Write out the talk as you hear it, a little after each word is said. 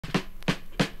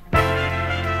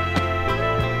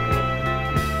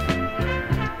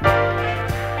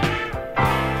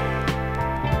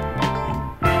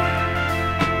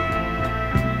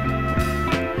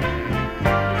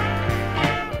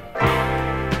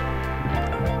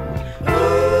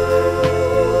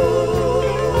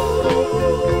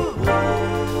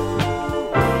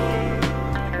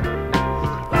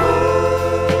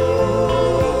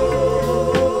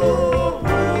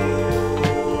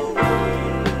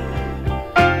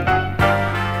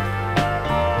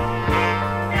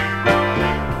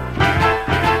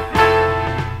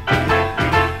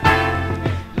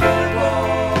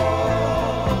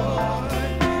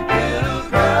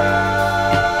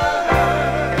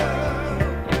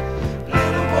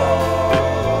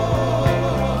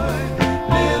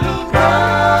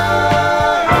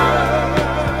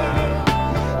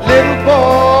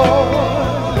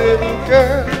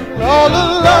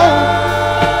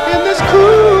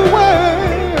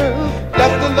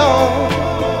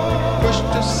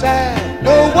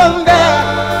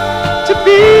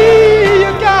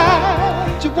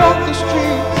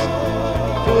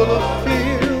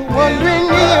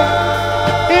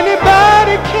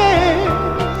nobody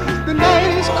cares. The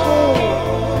night is cold,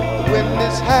 the wind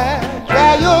is high.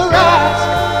 Dry your eyes,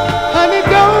 honey,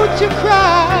 don't you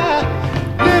cry.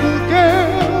 Little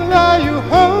girl, are you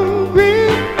hungry?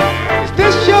 Is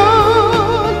this your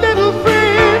little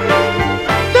friend?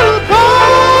 Little boy,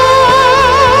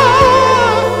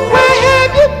 where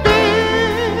have you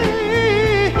been?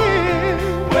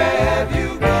 Where have you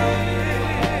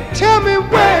been? Tell me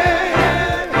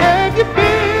where have you been?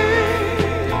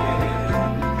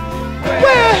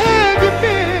 Where have you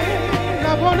been? I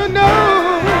wanna know.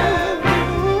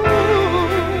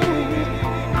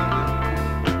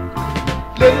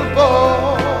 Little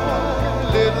boy,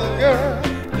 little girl,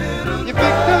 you're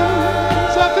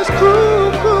victims of this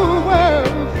cruel, cruel world.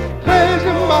 Where's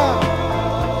your mom?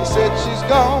 You said she's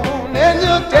gone, and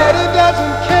your daddy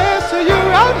doesn't care, so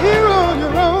you're out here on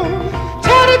your own.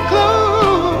 Tattered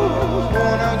clothes,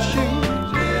 worn out shoes.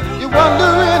 You're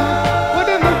wondering what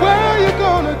in the world you're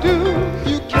gonna do.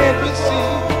 You can't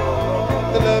receive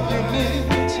the love you need.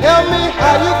 Tell me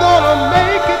how you're gonna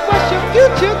make it. What's your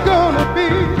future gonna be?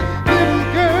 Little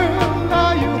girl,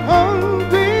 are you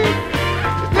hungry?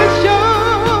 Is this your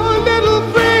little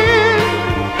friend?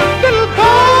 Little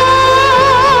boy,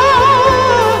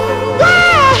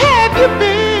 where have you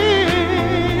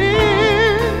been?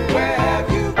 Where have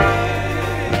you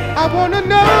been? I wanna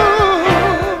know.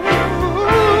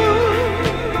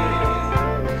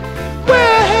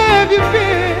 Where have you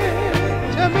been?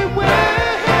 Tell me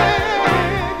where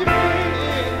have you been?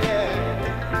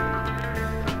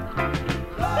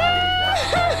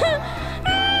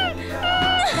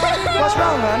 What's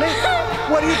wrong, honey?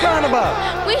 What are you crying about?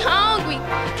 We hungry.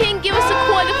 Can you give us a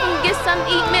quarter if we can get something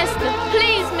to eat, mister?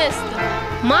 Please, mister.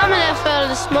 Mama left early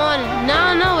this morning. Now I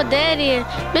don't know what daddy is.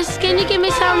 Mister, can you give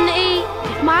me something to eat?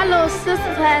 If my little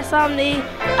sisters had something to eat,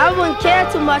 I wouldn't care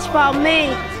too much about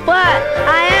me. But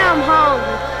I am